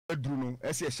aduru no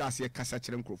ese ye hyase kasa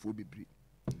kire nkrofo bebre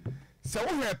se wo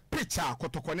hwe picture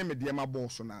kotokone medie ma ball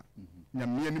so na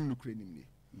nyame anim no kure nim ni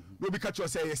no bi ka cho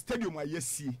say ye stadium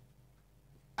ayesie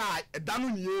edano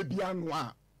ne ye bia no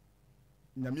a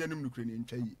nyame anim no kure ni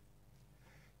ntwa yi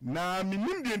na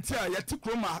minim de ntia yete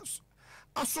kroma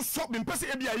asoso bimpese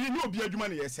e bia ye ni obi adwuma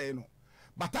ne yesey no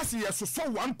batase ye soso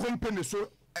one company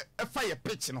so efa ye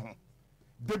pitch no ho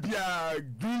de bia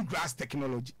green grass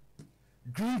technology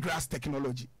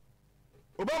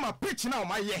Obama pitch na o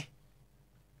maye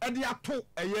e de ato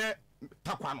eye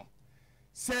takwa no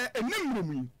se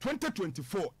enimrum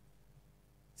 2024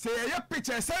 se ye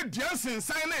pitch se diansen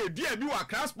san na e bia bi wa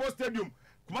Cross Sports Stadium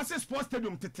Kumasi Sports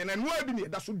Stadium tetena no abi ne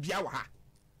da so bia wa ha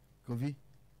Kofi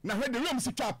na hwe de we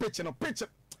msi twa pitch no pitch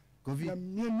Kofi na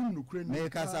mienu no kure ni me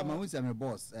kasa ma hunse me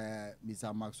boss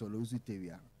Mr. Maxwell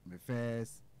Ozutewia me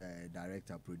first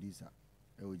director producer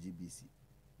OGBC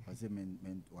ose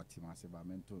men watima se ba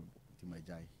mento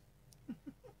timajai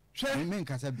hwe men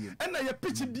kasa bi na ye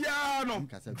pitch bia no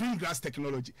green grass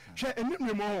technology hwe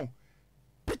enimre mo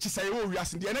pitch say wo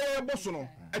wiase de na ye boso no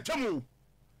atwam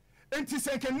enti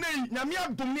se kenei nyame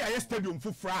adom ni aye stadium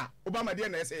fufura Obama de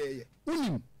na ye say ye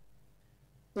unim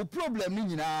o problem ni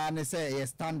nyina ne say ye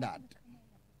standard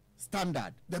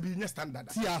da bi nya standard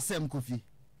ti asem Kofi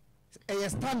ye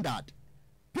standard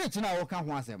pitch na wo ka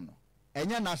ho asem no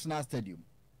enya national stadium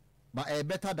but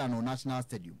better than a national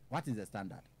stadium. What is the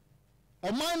standard? O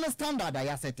minus standard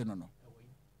I set no.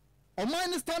 O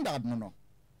minus standard no.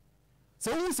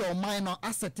 So who say o minor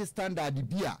asset standard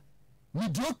bia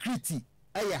mediocrity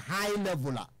a high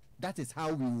leveler. That is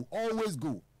how we will always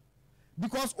go.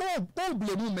 Because all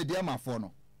blame medium for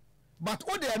no. But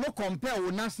all they no compare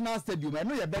with national stadium I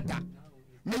know you better.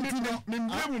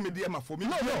 Blame medium for me.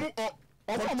 No.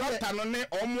 Contractor no ne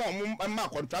omo ma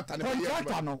contractor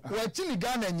no we chini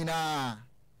Ghana nyina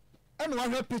and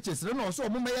one hear pitches no so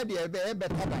omo me dey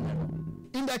better than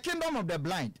in the kingdom of the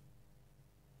blind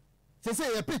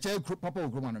say a picture papa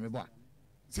okroma no me bo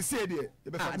say dey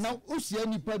na ohia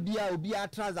nipa bia obi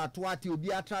atraza toate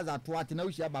na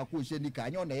ohia ba ko ohia nika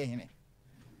anya na ye hene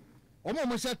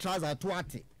omo share trouser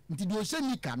toate nti do ohia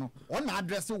nika no on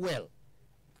address well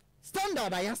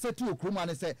standard I set to okroma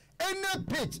ne say any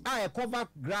pitch I cover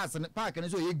grass and park and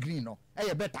so ye green no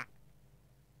e better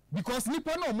because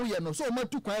nipa no mo ye no so mo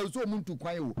tu kwan so mo tu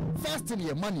kwan o first in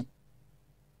your money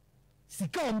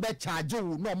sika on be charge o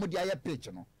no mo dia ye pitch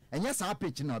no enya sa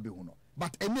pitch na be hu no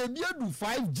but enya bi adu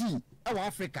 5G e wa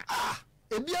Africa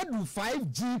ebi adu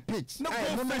 5G pitch no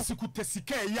go fesiku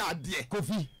tesika ya ade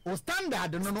Kofi o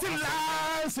standard no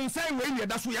since we ni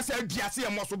da so ya say diase e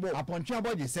mo so bo apontu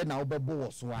abodi say na obebo wo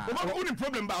so a o ni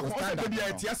problem ba ko say bia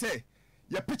etia say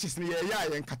ya pitches ni ya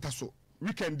nkata so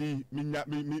weekend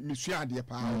mi sua ade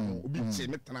pa obi che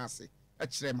metena ase e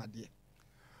kire made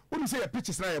o ni say ya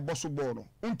pitches na ya boso ball no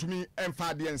ntumi emfa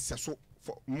ade ense so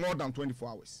for more than 24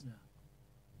 hours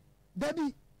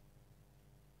daddy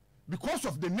because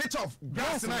of the nature of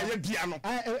grass na ye dia no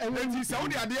and you say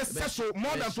how they so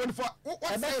more than 24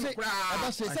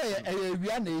 what say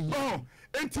ewia na ehi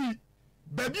enti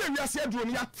baby ewia say aduro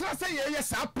no ya tra say ye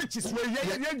sa pitches we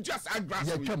ye just a grass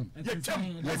ye twam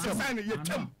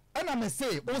and I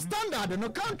say o standard no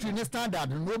country ni standard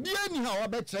no obi ani ha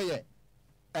oba kire ye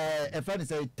a friend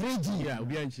say 3G yeah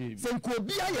obi anche say ko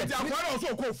bia ye dia kwa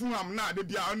also ko fuam na de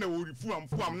bia na wo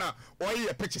fuam na o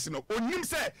ye pitches no onim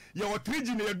say ye o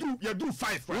 3G na you do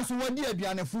 5 right so wadi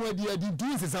aduane fu wadi adi do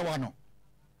is say no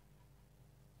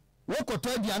wo koto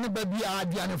aduane ba bia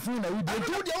aduane fu na we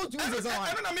do dia wo do is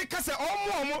say na me ka say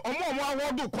omo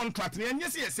award contract na enye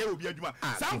say obi adwuma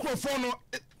sankrofo no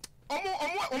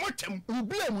omo twam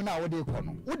blame na wo de ko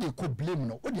no wo de ko blame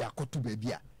no wo de akoto ba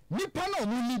bia nipa na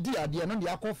omu ni di ade no de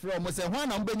akofre omo se hwan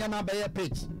na mbenya na ba ye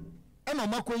pitch e na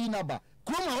makoyi na ba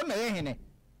kroma wo na ye hene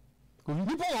ko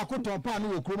nipa wa koto pa no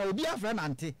wo kroma obi afre na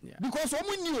nte because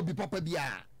omu ni obi papa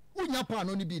bia unya pa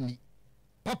no ni bi ni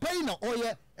papa yi na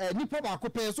oye nipa ba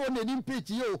akopɛ so na ni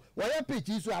pitch yo wo ye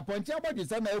pitch so aponche abodi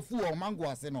se na afu o mango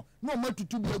ase no no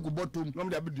matutu bi egu bottom no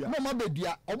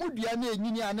mabedua omu dua na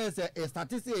enyini ana se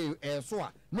statistic so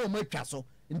a no matwa so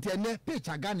nti ene pitch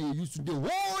Ghana used to the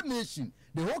whole nation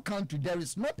the whole country there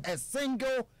is not a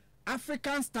single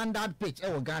African standard pitch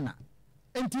e Ghana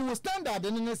nti wo standard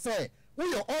ni say we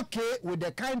are okay with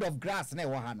the kind of grass na e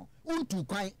ha no untu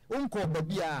kwan unko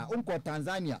babia unko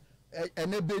Tanzania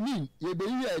ene Benin ye be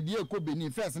yi adi eko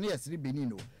Benin first na yesri Benin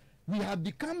no we have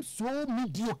become so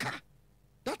mediocre.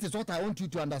 That is what I want you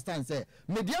to understand say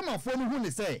mediama fo no hu ni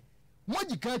say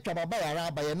mogika twa baba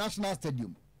yara ba ye national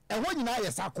stadium e ho nyina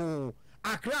yesako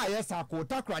Accra yesako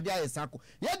Takrady yesako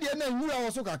ye de na nwura wo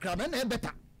so kakra na e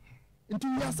better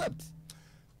until we accept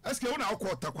Ask you now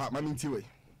quarter quite my minty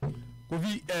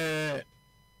Kofi,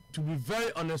 to be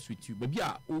very honest with you, baby,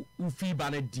 who feel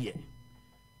bad dear.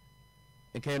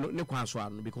 Okay, no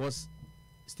question because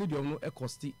stadium no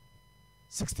cost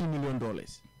 $60 million.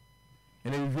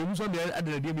 And then if you use on the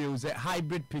other day, we use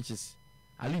hybrid pitches.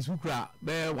 At least we could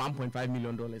bear $1.5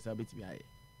 million. I bet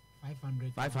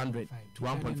me 500 to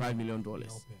 $1.5 million.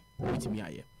 Bet me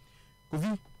aye.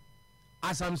 Kofi,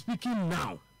 as I'm speaking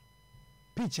now,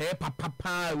 pitch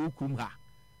papa ukumha,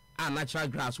 and natural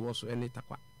grass was any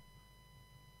takwa.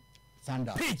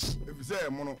 Standard. Pitch. If you say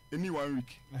mono any 1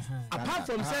 week. Apart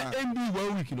from say ND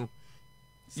 1 week, you know.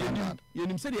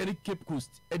 You said the Cape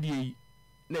Coast Eddie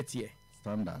net year.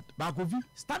 Standard. Bakovi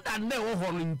standard never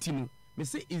holding team. Me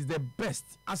say is the best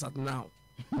as at now.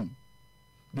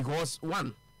 Because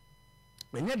one,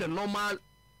 when you the normal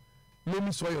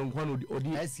loamy soil on one or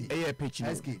the air pitch.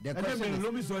 The question is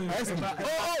loamy soil. The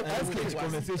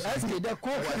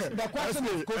question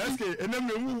is and then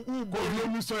who go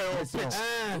loamy soil or pitch.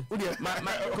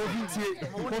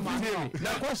 The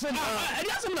question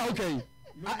is okay.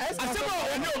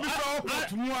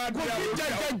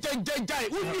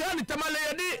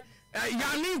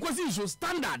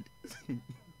 Standard.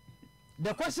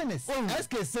 The question is,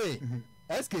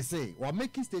 SK we're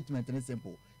making statement and it's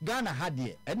simple. Ghana had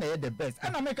here and they are the best.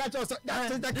 And I make a choice.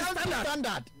 That is the country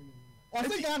standard. I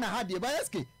think Ghana had here, but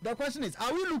SK, the question is,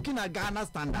 are we looking at Ghana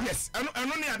standard? Yes, and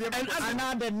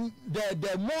now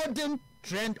the modern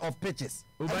trend of pitches.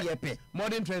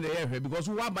 Modern trend because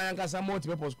we want buying some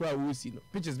multiple square we see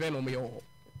pitches ben on me.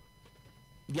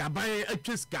 They are buying a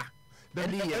Triska.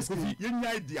 Then you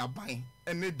need the buying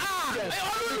and they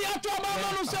only have to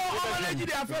so manage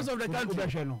the affairs of the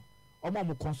country.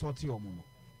 Omo consult you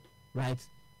right?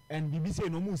 And BBC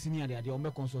no more senior they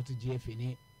omo consult GFA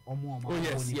ni omo. Oh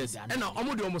yes. And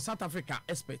omo the South Africa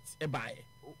experts e buy.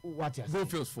 What you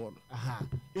Goldfields for.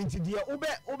 Into the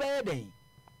obe den.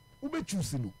 Ube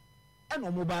choose no and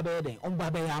omo ba be den omo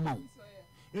ba be ama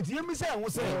nti yemi say won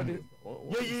say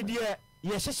ye de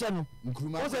ye hyehye no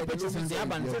nkruma say purchase in the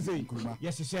aban say ye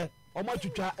hyehye omo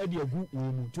twitwa e de agu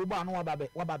wo mu ti oba no wa ba be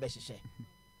hyehye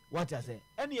what I say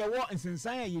and ye wo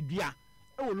nsensan ye dua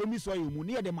e wo lomi so ye mu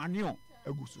ne ye de manio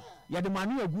aguso ye de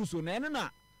manio aguso na ene na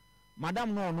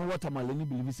madam no watermelon ni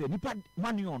believe say nipa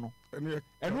manio no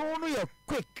eno no ye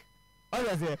quick all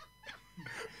I say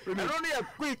I don't need a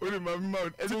quick. Only my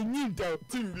mouth. And you need to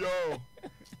team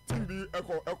be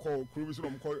echo crew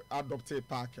so call adopted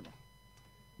parking.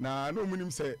 Now no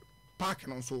minimum say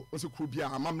parking on so crew be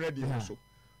I'm ready also.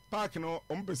 Parking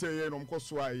on per se no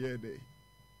cause why ye day.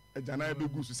 A jana be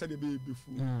goose said the baby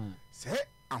before. Say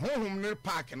a home near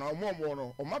parking or more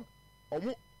or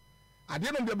more. I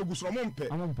didn't be goose or mumpe.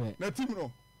 Na team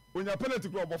no. When your penalty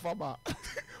club of Aba,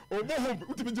 or more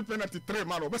penalty 3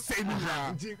 man, but say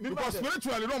because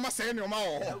spiritually, no must say any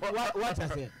more. What I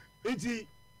say, it's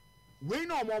we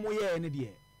no more year any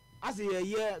day. As a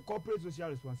year corporate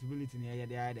social responsibility near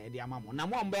the amount. Now,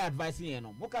 one by advising you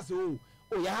know, Mocas, oh,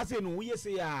 you have said no, we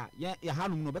say, ya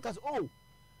Hanum, because oh,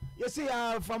 you see,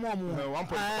 from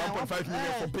 1.5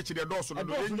 million for pitching the door. So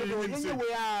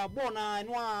we are born and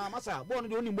one massa, born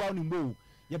the only one in Bow.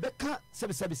 You better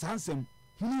service handsome.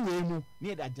 Who will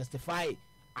need that justify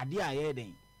idea here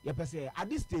then? You say at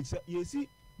this stage you see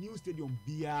new stadium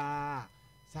bia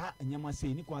sa anyama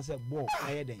say ni kwan say ball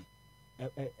here then.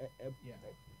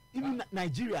 Even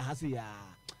Nigeria has ya.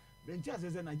 Then just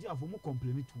say Nigeria for more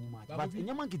complain too much. But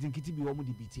anyama kitikiti bi wo mo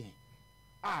debate.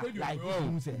 Like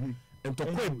you say and to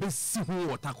ko be si ho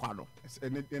water kwado.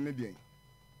 Any day.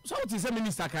 So what is a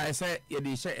minister can say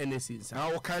they share anything.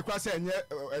 Now can say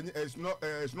it's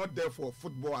not there for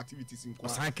football activities in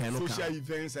social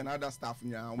events and other stuff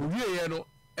now. We no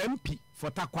MP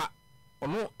for takwa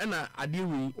ono na ade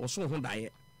we oso ho dae.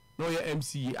 No ye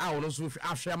MC a ono so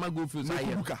ahwe ama Goldfields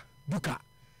aye. Duka.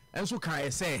 Enso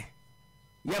kan say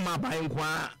ye ma ban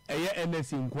kwa eye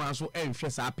NSC nkwa so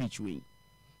enhwe sa pitch we.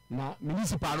 Na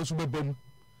municipal no so bebam.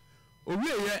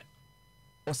 Owie ye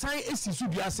osan esisu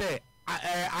bia say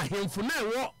ahemfo na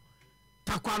wo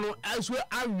takwa no also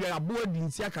awe abo di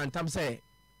ntia kantam say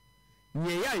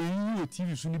nye ya yi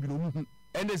TV so ni bi no mu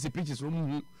and the pitches no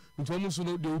mu nto so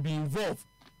no they will be involved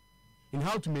in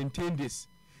how to maintain this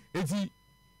eti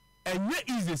enye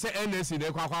easy say NSC dey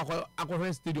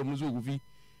akwa stadium no so gufi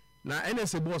na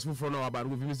NSC boss for no about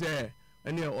gufi say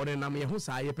ene ore nam ye ho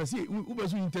sa ye pese u be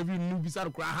so interview no bi sa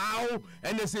how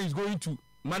NSC is going to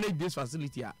manage this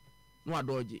facility no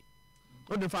adoje.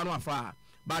 Not the final affair,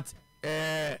 but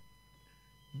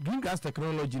green gas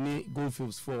technology ni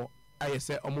Goldfields for I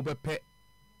say omobe pe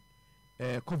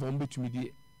cover on between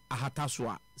the ahata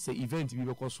so say event bi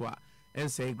be so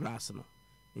and say grass no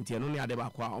nti ɛno ne ade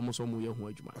baako a ɔmo so ɔmo yɛ ho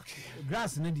adwuma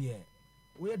grass ne deɛ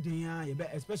woyɛ den a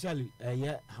yɛbɛ especially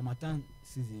ɛyɛ hamatan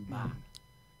season ba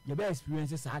yɛbɛ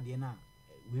experience saa adeɛ no a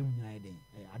wei mu nyinaa yɛ den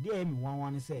adeɛ a yɛ mi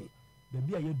wanwan ne sɛ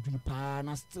baabi a yɛdui paa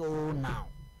na still now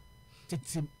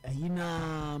tete ɛyi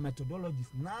na methodologies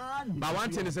na ba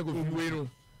one thing ne sɛ Kofi wei no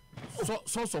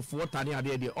source of water ne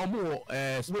adeɛ deɛ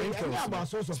ɔmo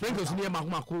sprinkles ne yɛ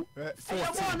mako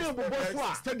ɛyɛ ne bobɔ so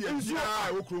a stadium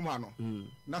biara ɛwɔ kurom ha no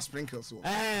na sprinkles wɔ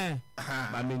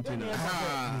ba maintenance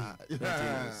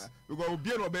because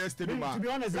obiara na ɔbɛyɛ stadium a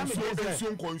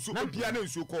nsuo nkɔ nsuo obiara na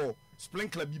nsuo kɔ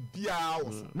sprinkler bi biara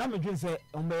wɔ so na medwen sɛ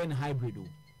ɔmbɛyɛ no hybrid o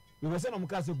because sɛ na ɔmo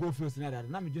ka sɛ Goldfields ne adeade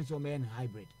na medwen sɛ ɔmbɛyɛ no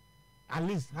hybrid at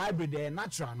least hybrid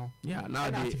natural no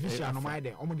ɛna artificial no mayɛ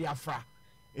dɛ ɔmo de afra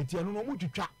eti ɛno no ɔmo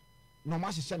twitwa na ɔmo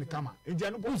ahyehyɛ ne kama eti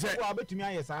ɛno bɔ sɛ a bɛtumi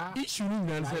ayɛ saa issue no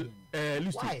nyinaa sɛ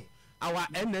listen our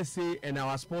NSA and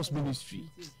our sports ministry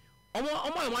ɔmo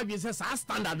ayɛ mo adwene sɛ saa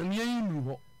standard no yɛnnu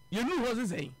hɔ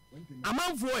sɛ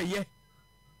amanfoɔ ɛyɛ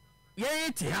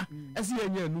yɛyɛ te ha ɛsɛ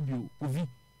yɛnyɛ no bio Kofi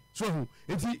so ho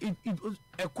eti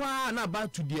ɛkɔ na ba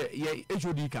to deɛ yɛ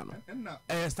HOD ka no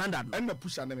standard no ɛna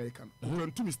push an American no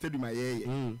ntumi stadium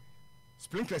ayɛyɛ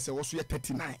sprinklers ɛwɔ so yɛ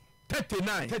 39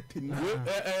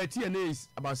 TNA is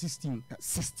about 16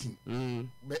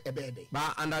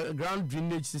 but underground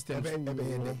drainage systems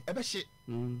ɛbɛhye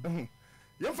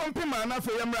yɛmfa mpema na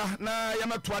afei yɛmmra na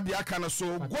yɛmɛtoa deɛ aka no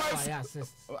so golf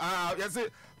yɛse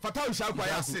Fatah Ushakwa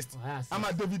yɛ assist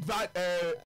ama David